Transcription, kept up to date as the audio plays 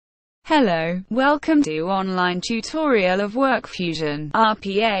Hello, welcome to online tutorial of Workfusion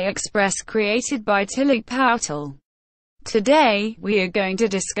RPA Express created by Tilly Poutel. Today, we are going to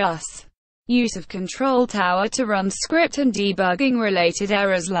discuss use of control tower to run script and debugging related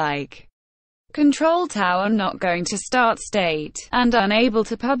errors like control tower not going to start state, and unable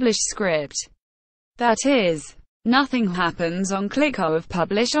to publish script. That is, nothing happens on click of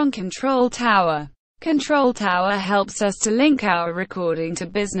publish on control tower. Control tower helps us to link our recording to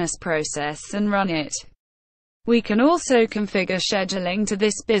business process and run it. We can also configure scheduling to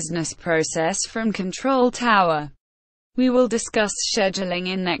this business process from control tower. We will discuss scheduling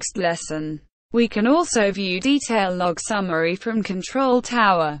in next lesson. We can also view detail log summary from control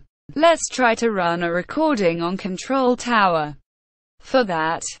tower. Let's try to run a recording on control tower. For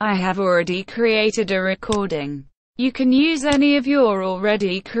that, I have already created a recording. You can use any of your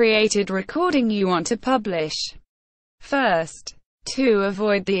already created recording you want to publish. First, to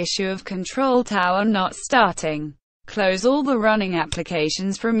avoid the issue of control tower not starting, close all the running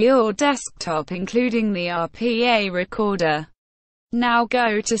applications from your desktop including the RPA recorder. Now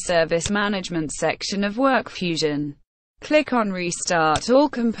go to Service Management section of Workfusion. Click on Restart all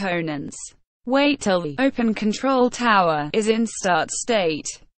components. Wait till the Open Control Tower is in start state.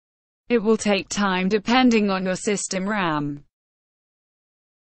 It will take time depending on your system RAM.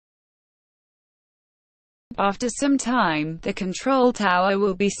 After some time, the control tower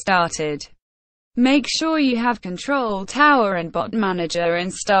will be started. Make sure you have control tower and bot manager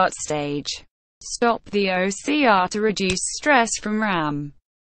in start stage. Stop the OCR to reduce stress from RAM.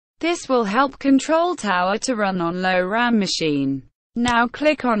 This will help control tower to run on low RAM machine. Now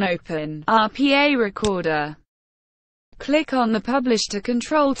click on Open RPA Recorder. Click on the Publish to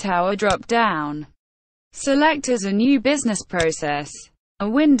Control Tower drop-down. Select as a new business process. A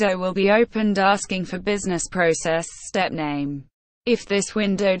window will be opened asking for business process step name. If this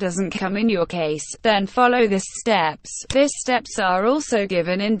window doesn't come in your case, then follow these steps. These steps are also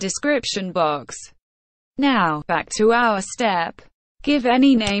given in description box. Now, back to our step. Give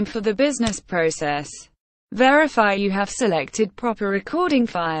any name for the business process. Verify you have selected proper recording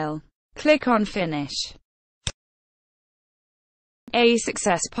file. Click on Finish. A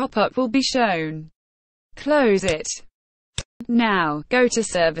success pop-up will be shown. Close it. Now, go to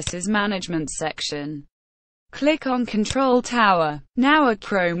Services Management section. Click on Control Tower. Now a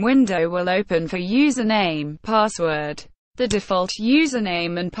Chrome window will open for username, password. The default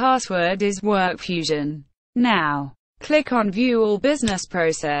username and password is Workfusion. Now, click on View All Business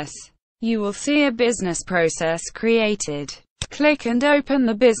Process. You will see a business process created. Click and open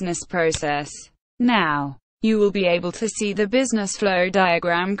the business process. Now, you will be able to see the business flow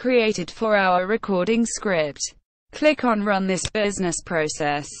diagram created for our recording script. Click on Run this business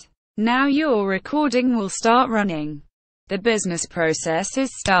process. Now your recording will start running. The business process is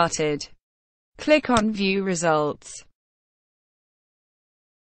started. Click on View Results.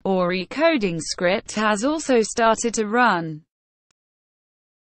 Our recoding script has also started to run.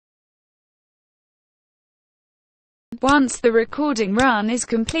 Once the recording run is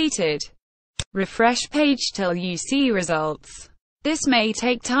completed, refresh page till you see results. This may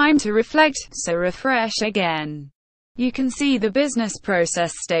take time to reflect, so refresh again. You can see the business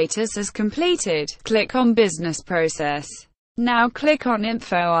process status as completed. Click on Business Process. Now click on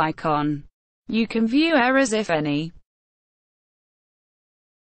Info icon. You can view errors if any.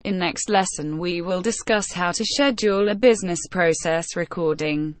 In next lesson we will discuss how to schedule a business process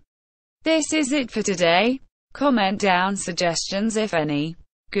recording. This is it for today. Comment down suggestions if any.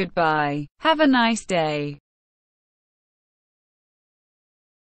 Goodbye. Have a nice day.